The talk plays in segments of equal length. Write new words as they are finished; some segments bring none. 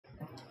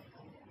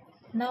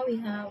Now we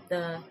have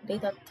the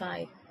data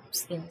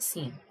types in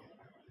C.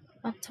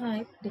 A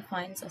type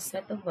defines a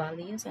set of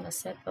values and a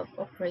set of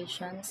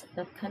operations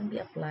that can be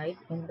applied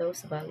on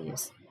those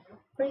values.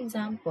 For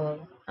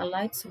example, a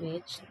light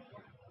switch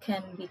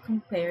can be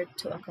compared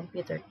to a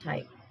computer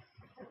type.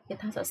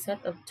 It has a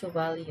set of two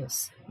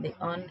values, the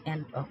on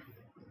and off.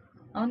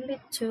 Only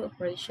two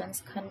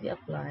operations can be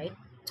applied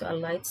to a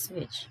light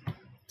switch,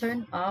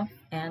 turn off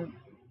and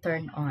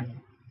turn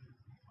on.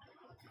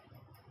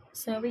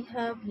 So we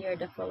have here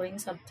the following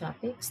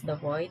subtopics: the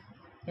void,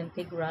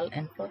 integral,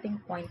 and floating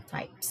point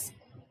types.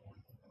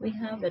 We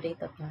have the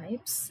data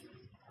types.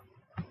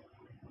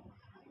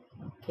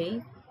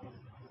 Okay,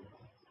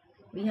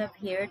 we have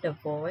here the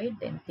void,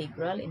 the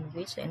integral, in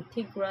which the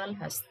integral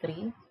has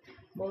three: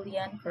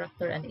 Boolean,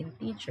 character, and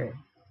integer.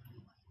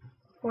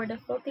 For the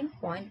floating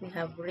point, we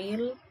have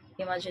real,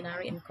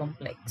 imaginary, and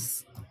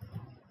complex.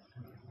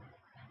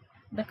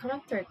 The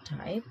character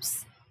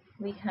types,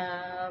 we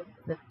have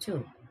the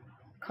two: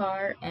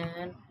 char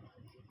and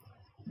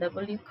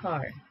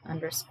wchar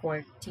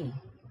underscore t.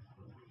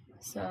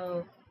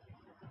 So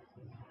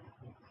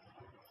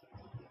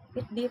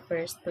it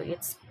differs to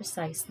its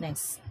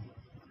preciseness.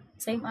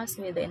 Same as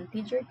with the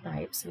integer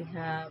types, we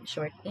have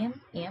short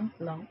int,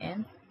 long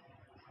int,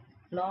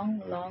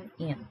 long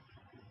int.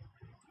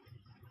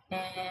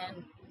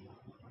 And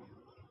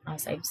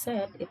as I've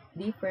said, it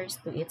differs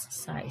to its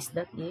size.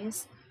 That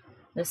is,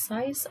 the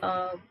size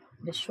of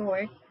the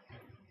short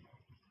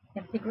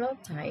integral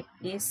type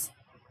is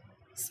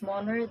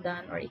smaller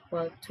than or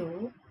equal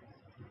to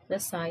the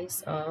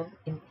size of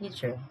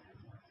integer.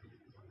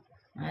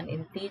 And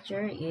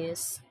integer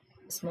is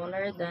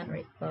smaller than or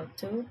equal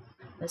to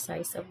the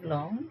size of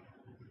long,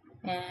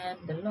 and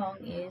the long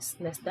is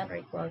less than or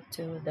equal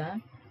to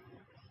the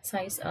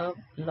size of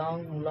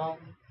long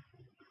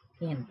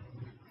int.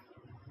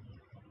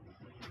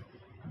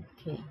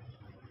 Okay,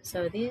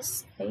 so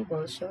this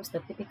table shows the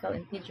typical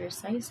integer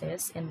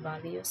sizes and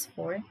values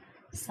for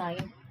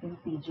signed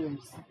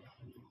integers.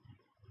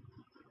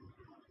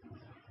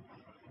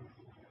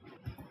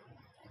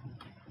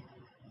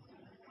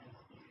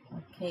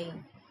 Okay,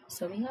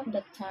 so we have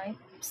the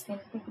types,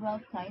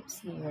 integral types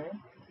here,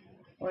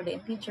 or the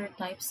integer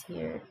types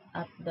here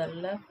at the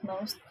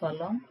leftmost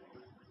column,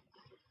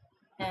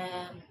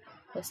 and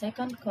the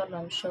second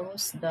column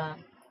shows the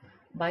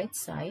byte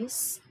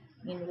size,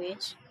 in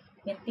which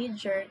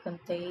integer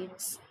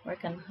contains or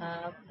can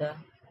have the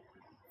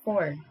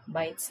 4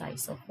 byte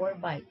size, so 4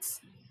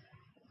 bytes,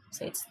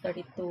 so it's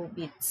 32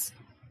 bits.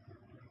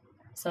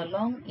 So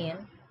long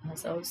int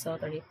has also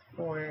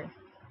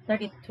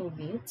 32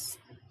 bits,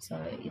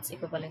 so it's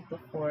equivalent to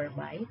 4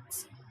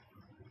 bytes.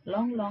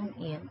 Long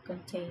int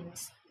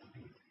contains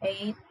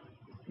 8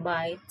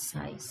 byte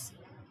size.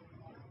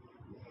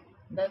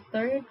 The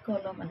third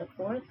column and the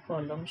fourth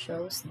column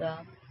shows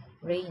the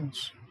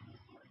range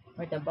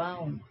or the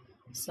bound.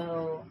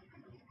 So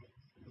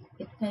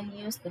it can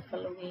use the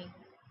following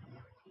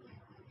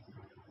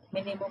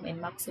minimum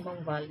and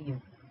maximum value.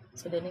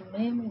 So the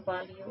minimum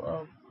value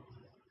of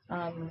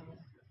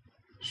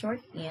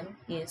short int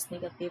is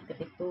negative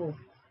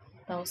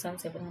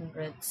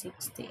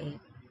 32,768,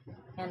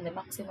 and the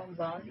maximum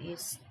bound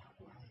is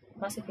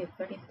positive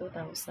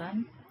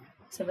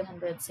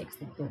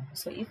 32,762.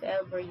 So if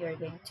ever you're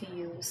going to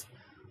use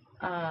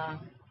a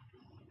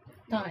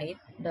type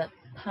that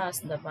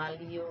has the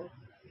value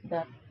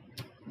that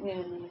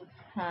will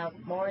have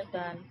more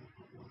than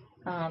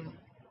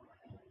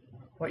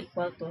or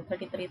equal to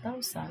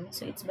 33,000,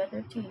 so it's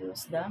better to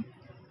use the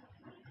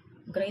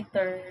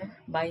greater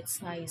byte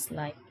size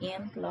like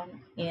int,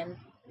 long int,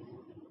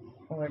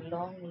 or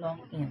long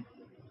int.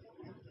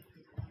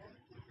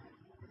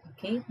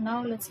 Okay,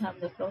 now let's have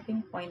the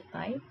floating point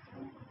type.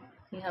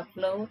 We have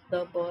float,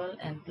 double,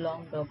 and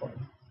long double.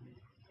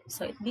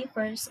 So it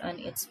differs on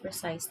its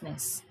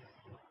preciseness.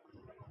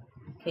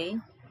 Okay,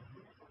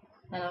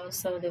 and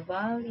also the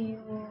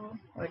value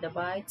or the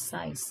byte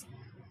size.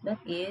 That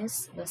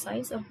is, the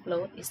size of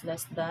float is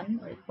less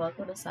than or equal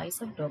to the size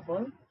of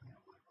double,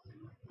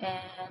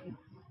 and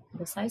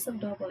the size of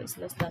double is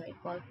less than or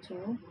equal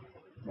to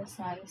the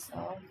size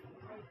of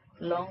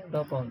long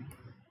double.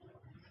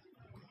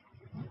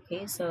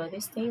 Okay, so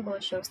this table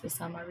shows the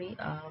summary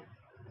of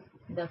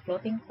the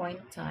floating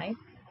point type,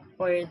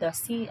 or the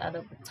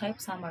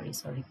type summary,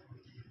 sorry,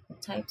 the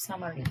type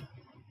summary.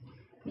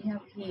 We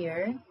have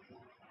here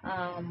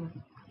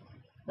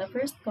the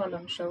first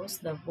column shows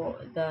the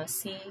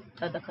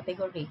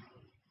category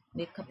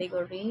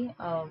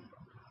of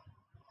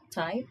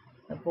type,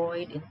 the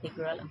void,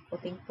 integral, and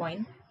floating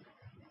point.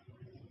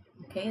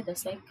 Okay, the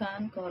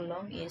second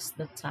column is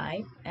the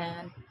type,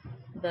 and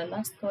the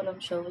last column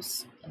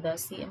shows the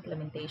C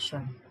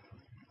implementation.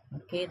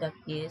 Okay, that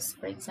is,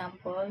 for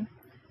example,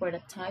 for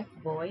the type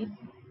void,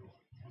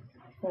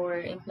 for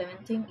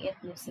implementing it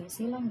using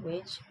C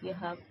language, you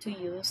have to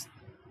use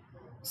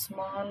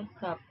small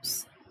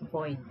caps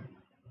void.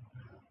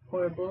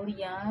 For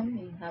boolean,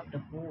 we have the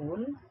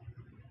bool.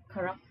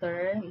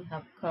 Character, we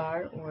have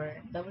char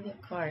or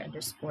wchar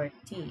underscore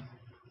t.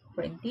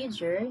 For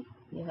integer,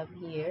 you have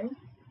here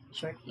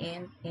short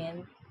int,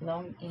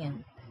 long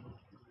int,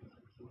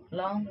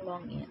 long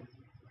int.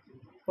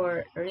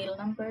 For real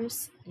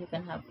numbers, you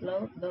can have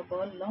float,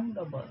 double, long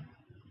double.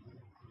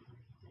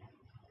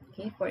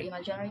 Okay, for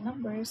imaginary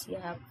numbers, you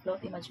have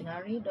float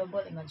imaginary, double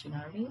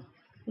imaginary,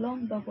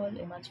 long double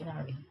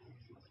imaginary.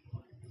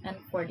 And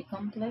for the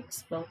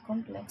complex, float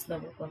complex,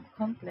 double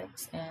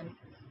complex, and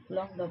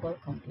long double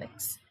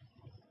complex.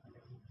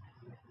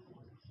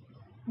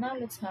 Now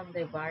let's have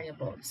the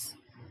variables.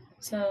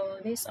 So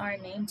these are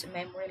named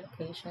memory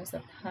locations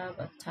that have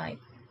a type,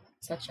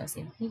 such as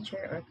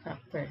integer or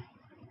character,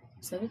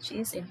 so which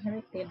is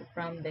inherited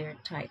from their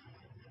type.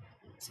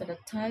 So the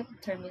type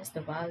determines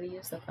the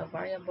values that a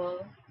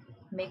variable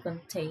may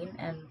contain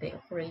and the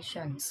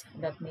operations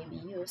that may be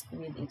used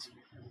with its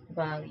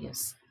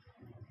values.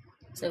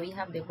 So we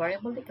have the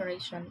variable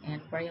declaration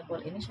and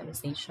variable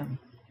initialization.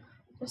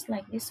 Just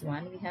like this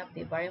one, we have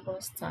the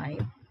variables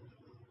type,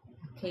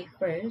 okay,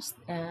 first,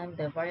 and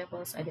the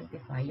variables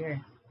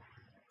identifier.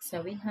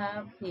 So we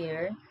have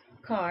here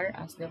car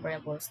as the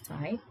variables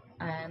type,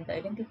 and the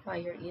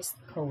identifier is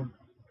code.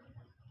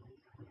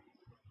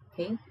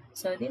 Okay,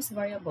 so this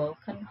variable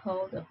can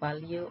hold a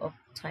value of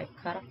type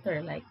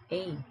character like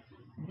A,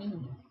 B,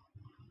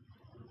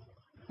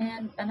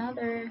 and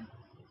the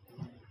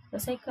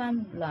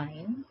second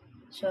line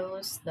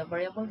shows the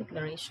variable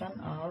declaration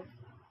of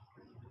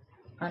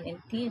an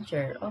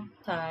integer of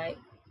type,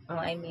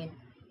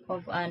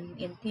 of an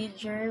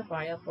integer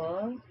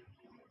variable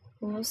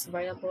whose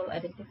variable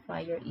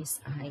identifier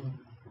is I.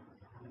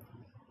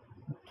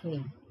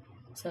 Okay,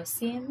 so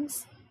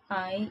since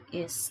I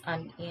is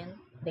an int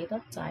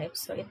data type,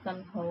 so it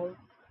can hold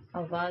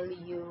a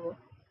value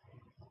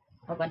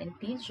of an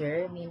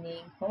integer,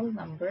 meaning whole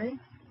number,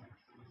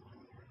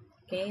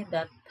 okay,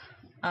 that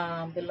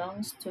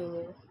belongs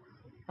to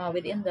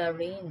within the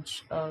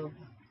range of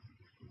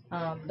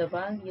the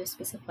value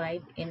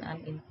specified in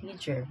an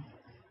integer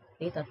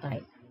data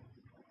type.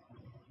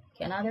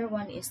 Okay, another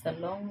one is the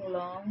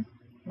long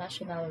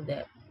national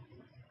debt.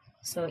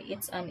 So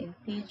it's an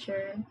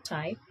integer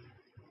type,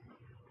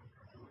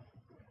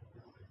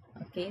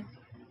 okay,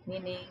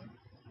 meaning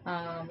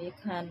you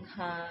can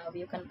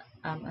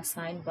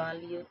assign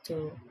value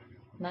to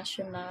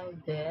national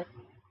debt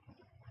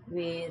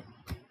with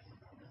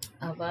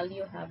a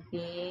value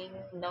having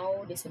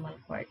no decimal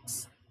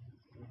parts.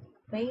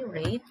 Pay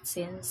rate,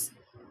 since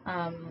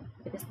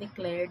it is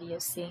declared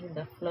using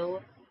the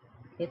float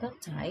data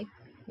type,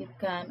 you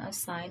can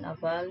assign a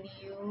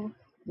value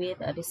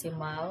with a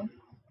decimal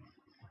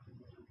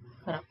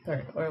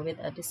character or with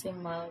a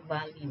decimal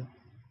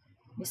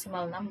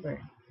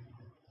number.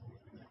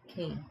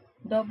 Okay,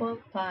 double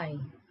pi.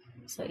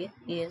 So it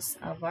is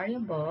a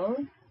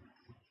variable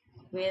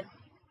with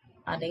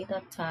a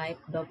data type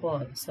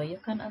double. So you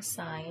can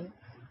assign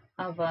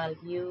a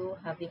value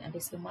having a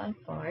decimal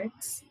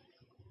parts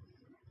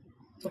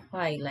to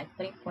pi, like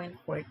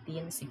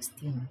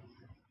 3.1416.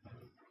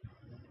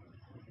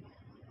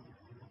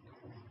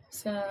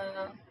 So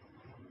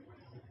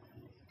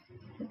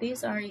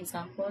these are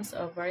examples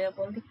of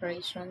variable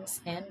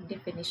declarations and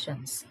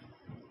definitions.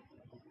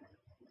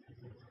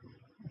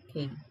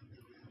 Okay,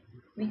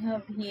 we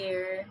have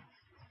here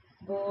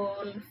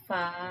bool,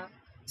 fa.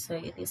 So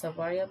it is a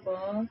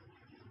variable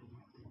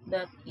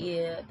that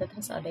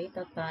has a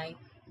data type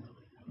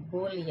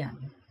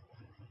boolean,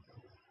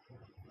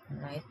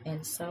 right,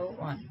 and so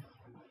on.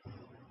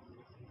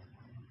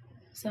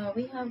 So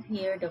we have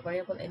here the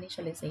variable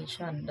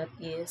initialization, that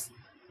is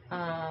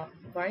a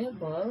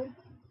variable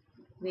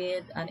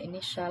with an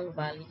initial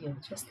value,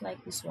 just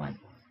like this one.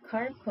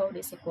 Car code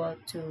is equal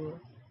to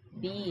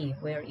B,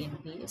 wherein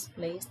B is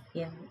placed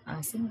in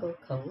a single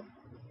code.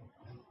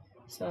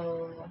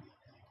 So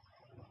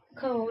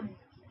code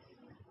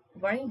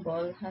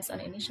variable has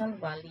an initial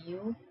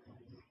value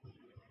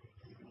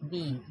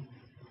B.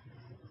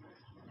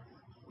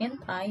 Int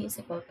I is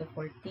equal to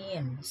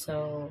 14.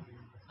 So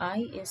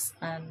I is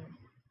an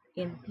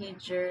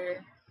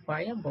integer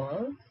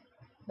variable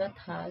that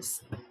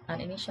has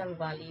an initial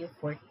value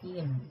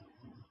 14.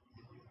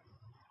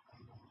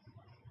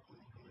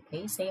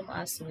 Okay, same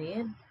as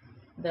with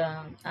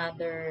the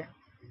other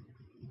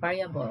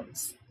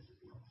variables,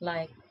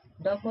 like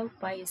double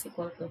pi is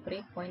equal to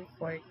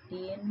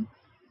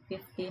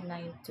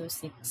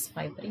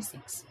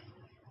 3.145926,536.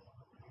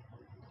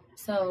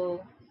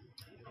 So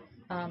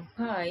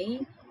pi,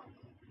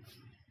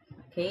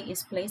 okay,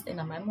 is placed in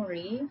a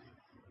memory,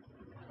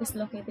 is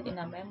located in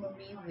a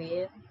memory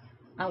with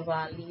a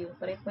value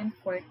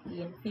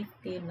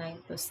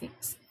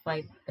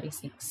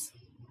 3.145926,536.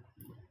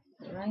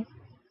 Right?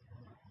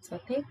 So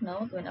take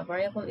note, when a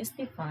variable is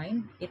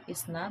defined, it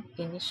is not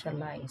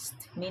initialized,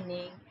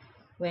 meaning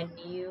when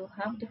you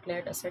have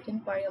declared a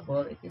certain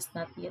variable, it is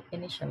not yet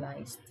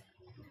initialized.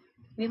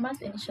 We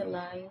must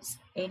initialize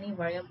any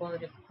variable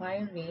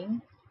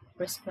requiring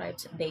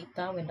prescribed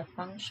data when the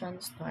function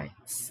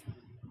starts.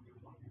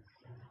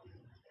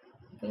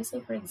 Okay, so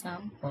for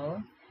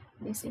example,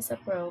 this is a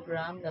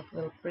program that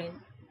will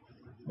print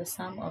the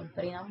sum of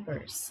three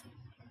numbers.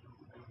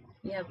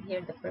 We have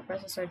here the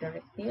preprocessor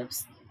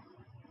directives,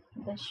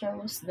 that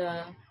shows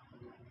the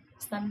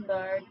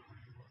standard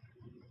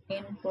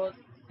input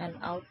and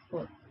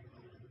output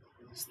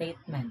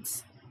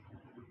statements.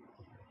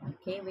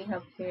 Okay, we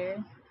have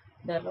here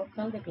the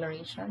local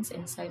declarations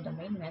inside the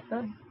main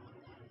method,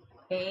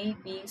 A,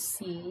 B,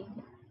 C,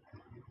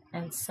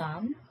 and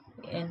sum,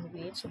 in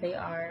which they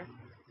are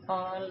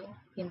all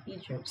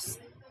integers.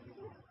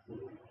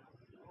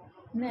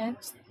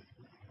 Next,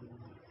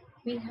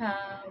 we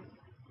have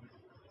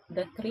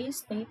the three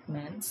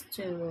statements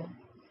to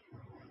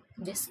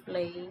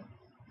display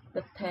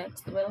the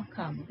text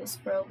welcome. This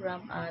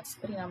program adds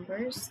three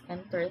numbers,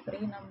 enter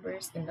three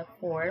numbers in the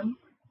form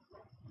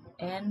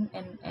n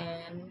and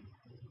n,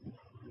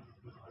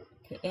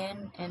 okay,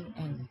 n and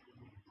n,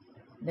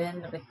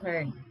 then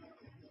return.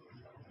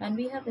 And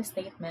we have the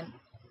statement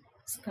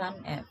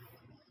scanf.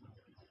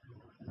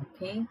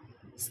 Okay,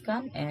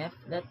 scanf,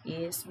 that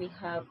is, we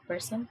have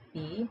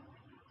 %p.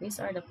 These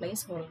are the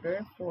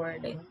placeholder for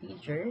the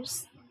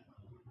integers.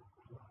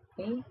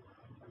 Okay,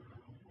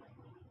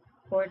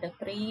 for the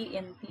three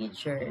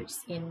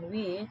integers in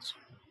which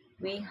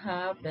we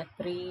have the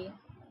three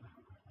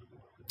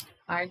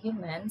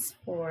arguments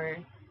for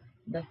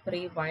the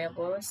three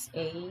variables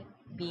A,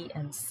 B,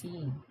 and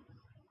C.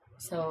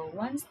 So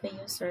once the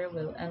user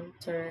will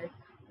enter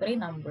three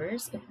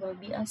numbers, it will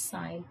be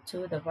assigned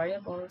to the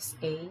variables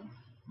A,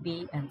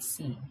 B, and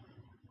C.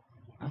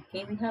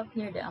 Okay, we have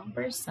here the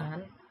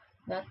ampersand,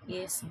 that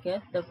is,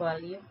 get the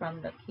value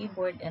from the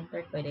keyboard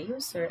entered by the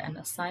user and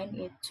assign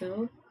it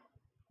to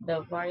the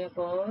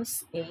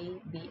variables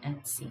A, B,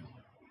 and C.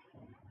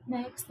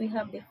 Next, we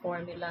have the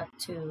formula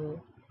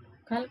to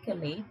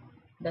calculate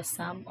the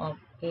sum of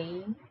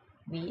A,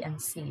 B,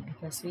 and C,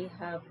 because we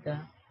have the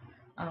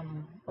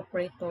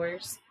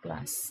operators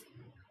plus,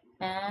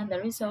 and the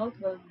result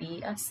will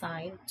be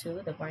assigned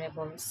to the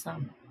variable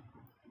sum.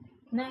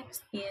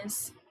 Next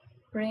is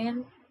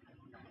print.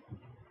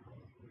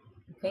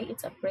 Okay,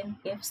 it's a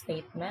printf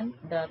statement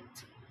that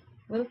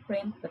will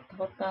print the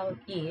total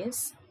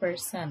is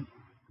 %.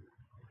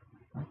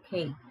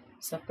 Okay,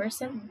 so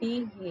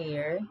 %d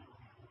here,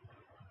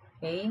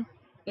 okay,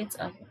 it's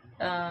a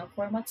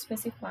format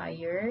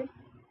specifier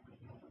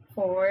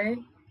for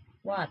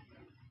what?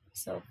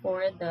 So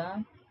for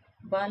the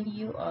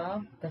value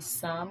of the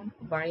sum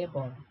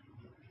variable.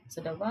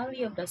 So the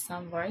value of the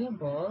sum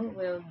variable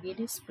will be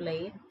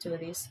displayed to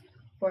this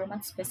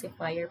format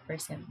specifier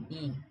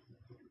 %d.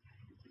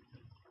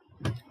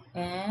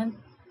 And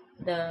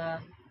the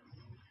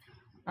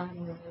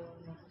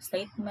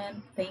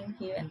statement,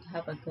 thank you and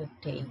have a good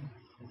day.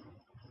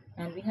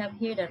 And we have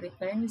here the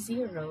return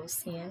 0,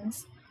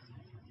 since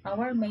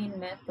our main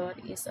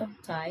method is of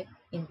type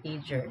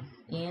integer,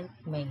 int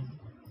main.